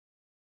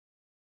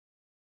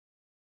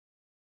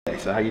Hey,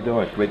 so how you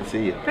doing? Great to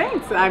see you.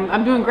 Thanks.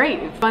 I'm doing great.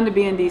 It's fun to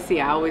be in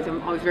DC.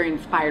 I'm always very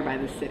inspired by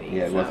this city.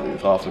 Yeah, so.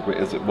 it's also great.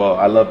 Well,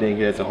 I love being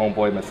here as a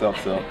homeboy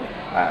myself, so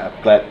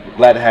I'm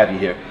glad to have you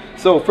here.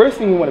 So first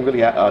thing we want to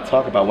really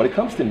talk about when it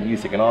comes to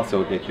music and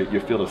also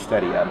your field of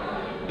study,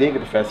 being a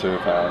professor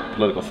of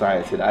political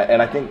science, and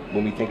I think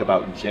when we think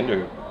about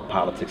gender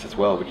politics as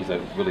well, which is a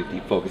really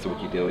deep focus of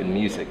what you do in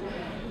music,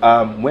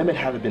 women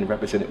haven't been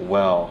represented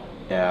well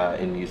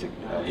in music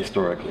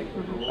historically.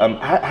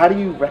 How do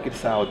you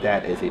reconcile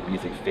that as a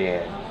music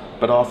fan,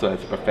 but also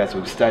as a professor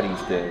who studies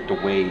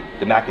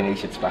the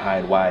machinations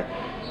behind why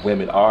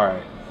women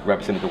are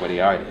represented the way they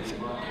are in music?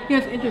 You know,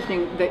 it's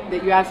interesting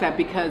that you asked that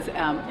because,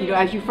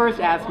 as you first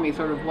asked me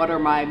sort of what are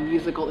my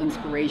musical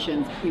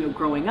inspirations,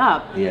 growing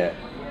up. Yeah.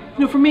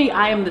 For me,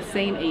 I am the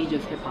same age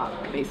as hip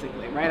hop,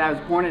 basically, right? I was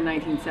born in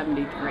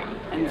 1973,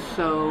 and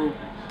so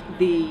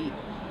the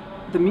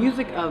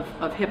music of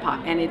hip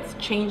hop and its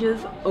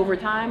changes over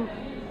time,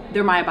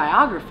 they're my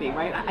biography,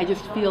 right? I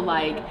just feel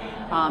like,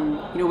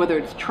 whether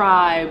it's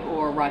Tribe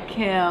or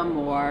Rakim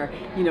or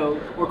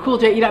Cool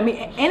J,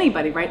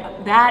 anybody,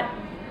 right?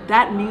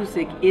 That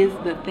music is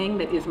the thing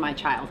that is my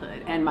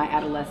childhood and my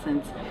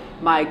adolescence,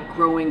 my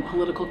growing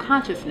political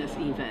consciousness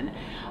even.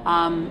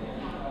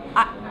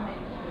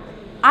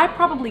 I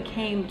probably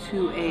came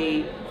to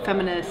a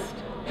feminist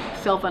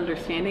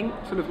self-understanding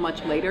sort of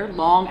much later,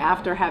 long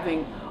after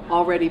having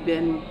already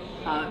been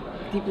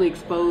deeply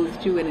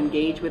exposed to and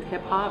engaged with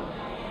hip hop.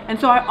 And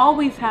so I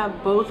always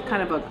have both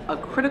kind of a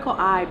critical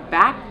eye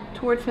back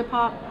towards hip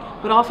hop,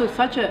 but also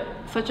such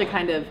a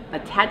kind of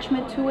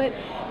attachment to it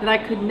that I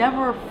could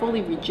never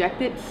fully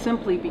reject it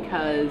simply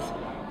because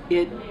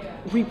it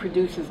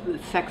reproduces the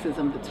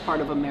sexism that's part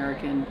of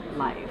American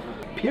life.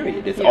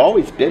 Period. There's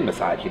always been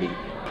misogyny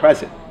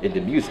present in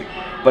the music,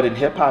 but in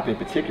hip hop in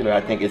particular,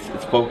 I think it's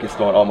focused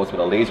on almost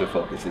with a laser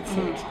focus, it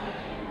seems.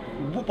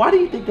 Why do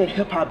you think that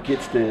hip hop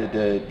gets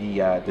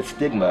the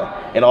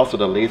stigma and also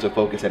the laser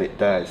focus that it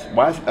does?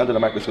 Why is it under the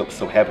microscope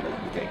so heavily,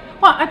 you think?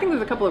 Well, I think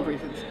there's a couple of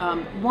reasons.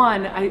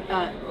 One,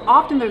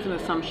 often there's an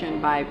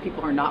assumption by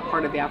people who are not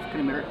part of the African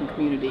American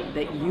community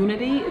that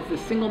unity is the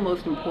single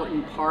most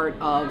important part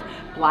of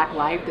Black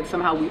life, that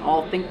somehow we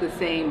all think the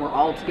same, we're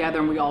all together,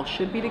 and we all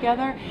should be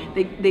together.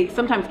 They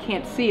sometimes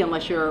can't see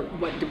unless you're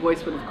what Du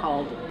Bois would have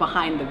called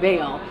behind the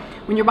veil.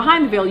 When you're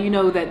behind the veil, you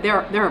know that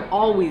there have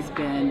always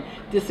been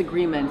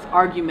disagreements,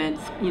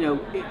 arguments,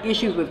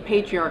 issues with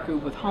patriarchy,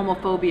 with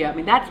homophobia. I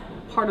mean, that's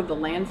part of the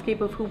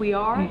landscape of who we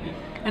are.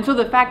 And so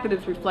the fact that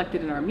it's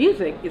reflected in our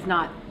music is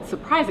not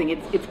surprising.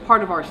 It's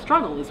part of our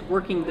struggle, is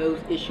working those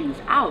issues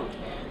out.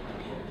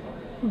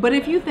 But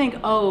if you think,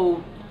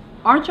 oh,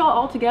 aren't y'all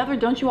all together?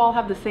 Don't you all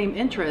have the same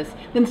interests?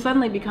 Then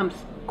suddenly it becomes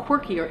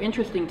quirky or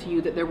interesting to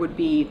you that there would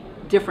be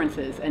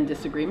differences and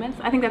disagreements.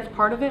 I think that's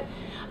part of it.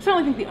 I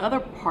certainly think the other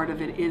part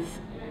of it is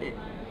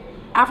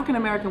African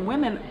American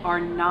women are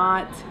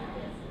not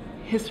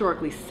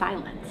historically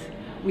silent.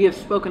 We have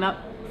spoken up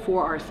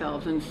for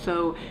ourselves, and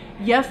so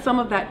yes, some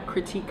of that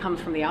critique comes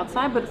from the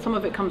outside, but some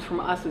of it comes from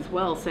us as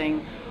well,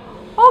 saying,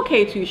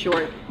 okay, Too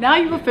Short, now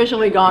you've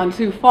officially gone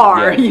too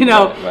far.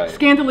 Yes, right.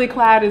 Scantily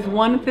clad is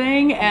one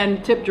thing,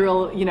 and tip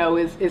drill,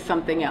 is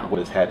something else. What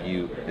does have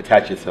you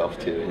attach yourself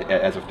to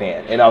as a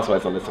fan and also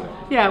as a listener?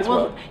 Yeah,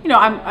 well,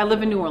 I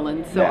live in New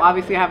Orleans, so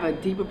obviously I have a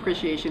deep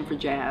appreciation for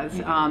jazz.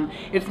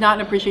 It's not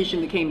an appreciation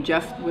that came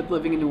just with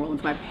living in New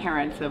Orleans. My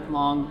parents have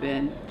long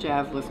been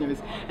jazz listeners,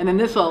 and then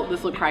this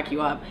will crack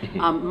you up.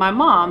 My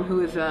mom,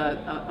 who is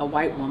a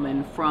white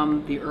woman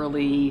from the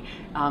early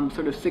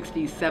sort of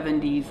 60s,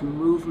 70s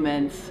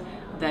movement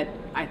that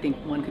I think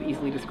one could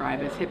easily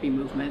describe as hippie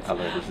movements.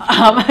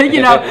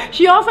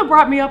 She also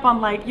brought me up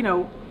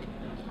on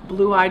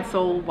blue-eyed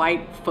soul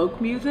white folk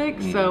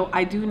music, so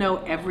I do know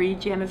every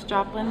Janis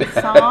Joplin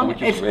song.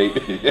 Which is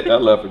great. I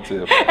love it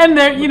too. And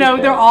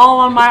they're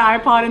all on my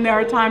iPod, and there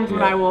are times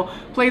when I will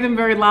play them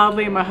very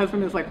loudly, and my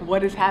husband is like,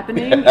 "What is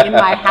happening in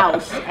my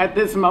house at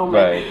this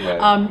moment?"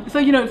 Right. So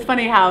it's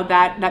funny how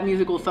that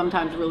music will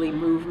sometimes really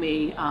move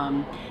me.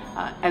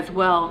 As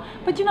well.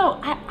 But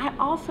I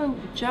also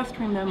just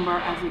remember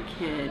as a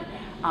kid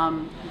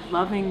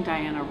loving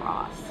Diana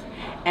Ross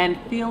and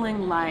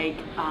feeling like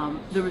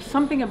there was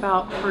something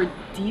about her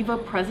diva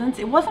presence.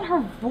 It wasn't her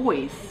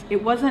voice,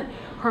 it wasn't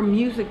her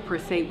music per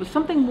se, it was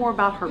something more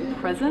about her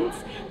presence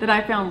that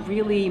I found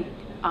really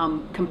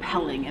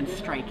compelling and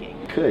striking.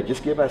 Could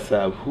just give us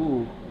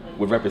who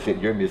would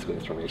represent your musical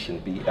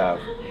inspiration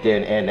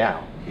then and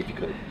now, if you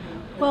could.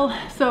 Well,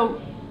 so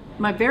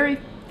my very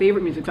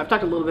favorite music. So I've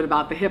talked a little bit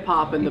about the hip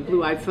hop and the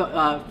blue-eyed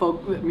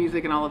folk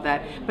music and all of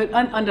that, but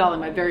undoubtedly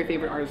my very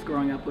favorite artist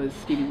growing up was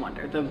Stevie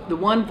Wonder. The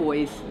one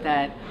voice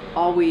that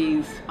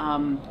always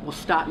will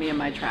stop me in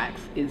my tracks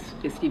is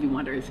Stevie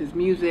Wonder. It's his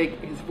music,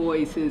 his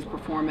voice, his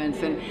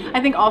performance, and I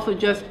think also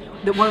just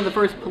that one of the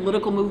first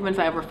political movements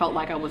I ever felt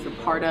like I was a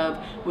part of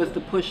was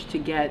the push to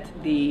get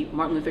the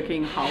Martin Luther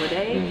King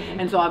holiday,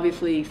 and so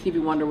obviously Stevie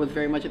Wonder was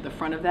very much at the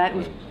front of that. It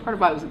was part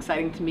of why it was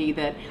exciting to me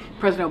that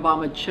President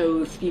Obama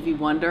chose Stevie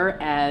Wonder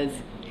as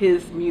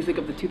his music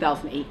of the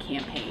 2008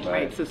 campaign,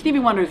 right? So Stevie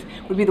Wonder's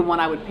would be the one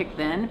I would pick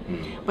then.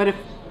 But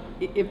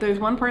if there's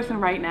one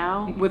person right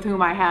now with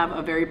whom I have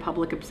a very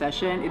public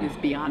obsession, it is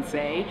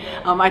Beyonce.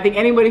 I think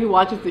anybody who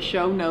watches the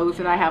show knows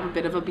that I have a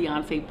bit of a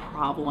Beyonce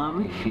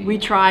problem. We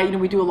try,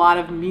 we do a lot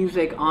of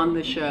music on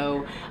the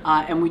show,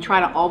 and we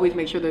try to always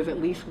make sure there's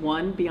at least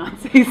one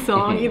Beyonce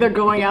song either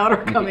going out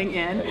or coming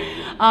in.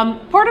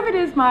 Part of it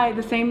is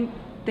the same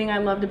thing I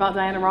loved about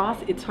Diana Ross.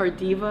 It's her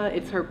diva,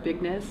 it's her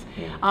bigness.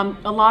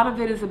 A lot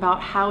of it is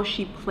about how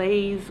she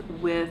plays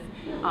with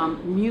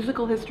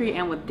musical history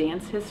and with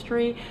dance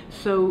history.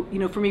 So,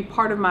 for me,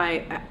 part of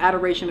my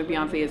adoration of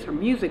Beyonce is her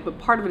music, but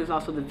part of it is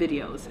also the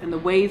videos and the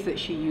ways that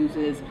she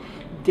uses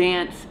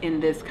dance in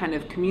this kind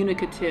of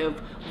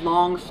communicative,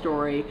 long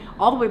story,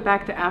 all the way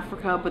back to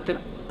Africa, but then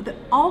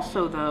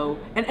also, though,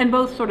 and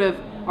both sort of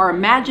our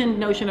imagined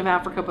notion of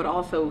Africa, but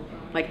also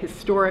like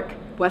historic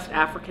West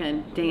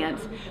African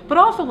dance, but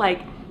also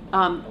like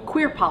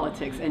queer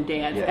politics and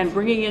dance, and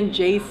bringing in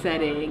Jay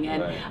setting,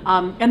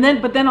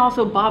 and but then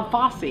also Bob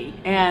Fosse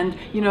and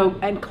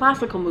and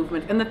classical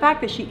movements, and the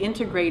fact that she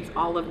integrates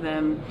all of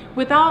them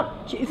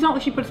without, it's not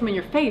like she puts them in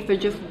your face, they're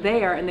just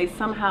there and they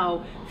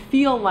somehow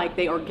feel like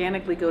they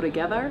organically go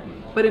together,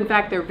 but in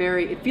fact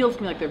it feels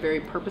to me like they're very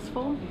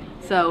purposeful.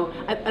 So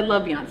I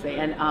love Beyonce,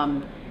 and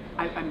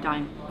I'm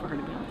dying for her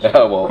to be on the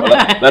show. Well,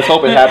 let's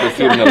hope it happens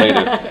sooner than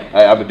later.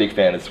 I'm a big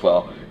fan as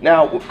well.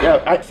 Now,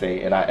 I'd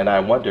say, and I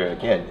wonder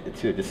again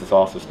too. This is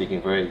also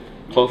speaking very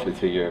closely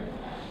to your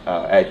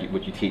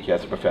what you teach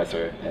as a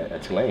professor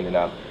at Tulane,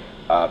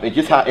 and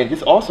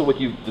just also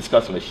what you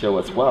discussed on the show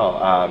as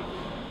well.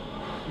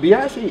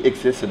 Beyonce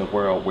exists in a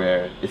world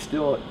where it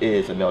still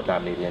is a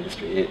male-dominated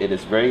industry. It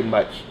is very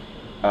much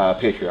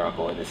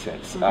patriarchal in a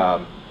sense,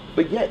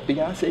 but yet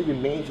Beyonce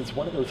remains as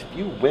one of those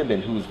few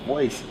women whose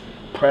voice,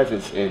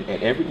 presence, and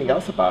everything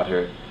else about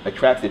her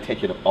attracts the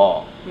attention of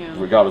all,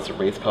 regardless of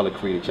race, color,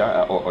 creed,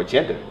 or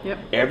gender.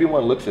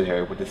 Everyone looks at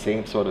her with the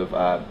same sort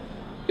of,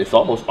 it's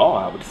almost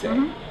awe, I would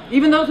say.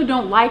 Even those who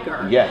don't like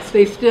her,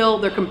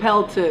 they're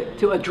compelled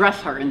to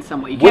address her in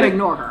some way. You can't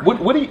ignore her.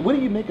 What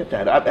do you make of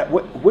that?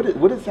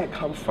 What does that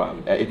come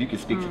from? If you could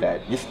speak to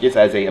that, just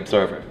as a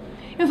observer.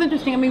 It's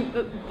interesting. I mean,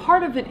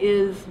 part of it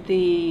is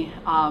the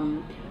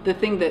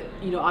thing that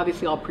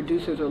obviously all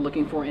producers are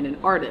looking for in an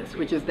artist,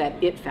 which is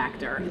that it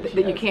factor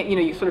that you can't,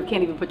 you sort of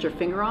can't even put your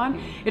finger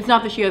on. It's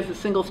not that she has the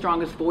single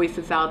strongest voice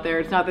that's out there.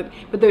 It's not that,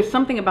 but there's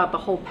something about the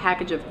whole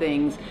package of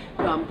things,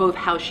 both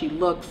how she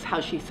looks, how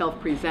she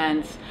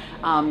self-presents,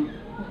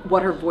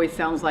 what her voice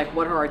sounds like,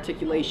 what her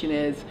articulation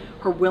is,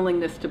 her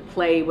willingness to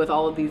play with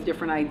all of these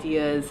different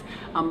ideas.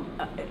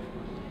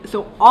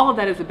 So all of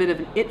that is a bit of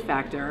an it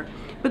factor.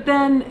 But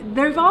then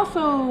there's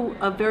also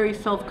a very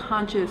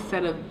self-conscious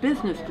set of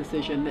business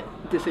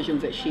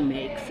decisions that she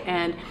makes,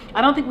 and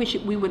I don't think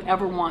we would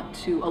ever want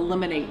to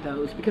eliminate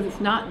those, because it's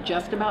not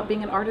just about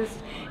being an artist.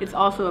 It's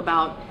also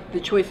about the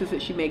choices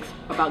that she makes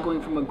about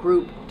going from a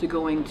group to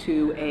going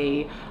to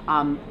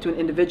an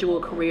individual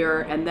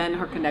career, and then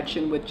her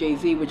connection with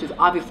Jay-Z, which is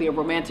obviously a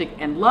romantic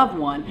and love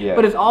one,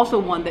 but is also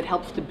one that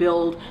helps to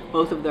build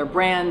both of their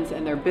brands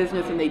and their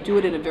business, and they do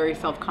it in a very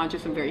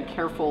self-conscious and very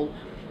careful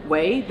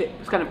way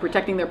that's kind of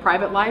protecting their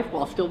private life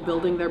while still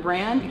building their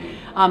brand.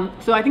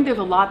 So I think there's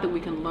a lot that we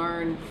can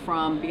learn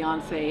from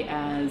Beyonce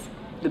as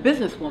the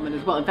businesswoman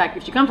as well. In fact,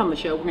 if she comes on the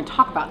show, we're going to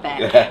talk about that.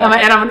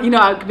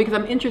 Because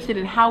I'm interested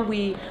in how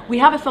we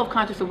have a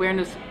self-conscious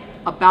awareness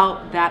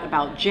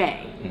about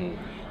Jay,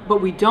 but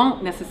we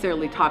don't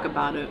necessarily talk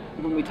about it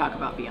when we talk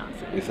about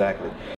Beyonce. Exactly.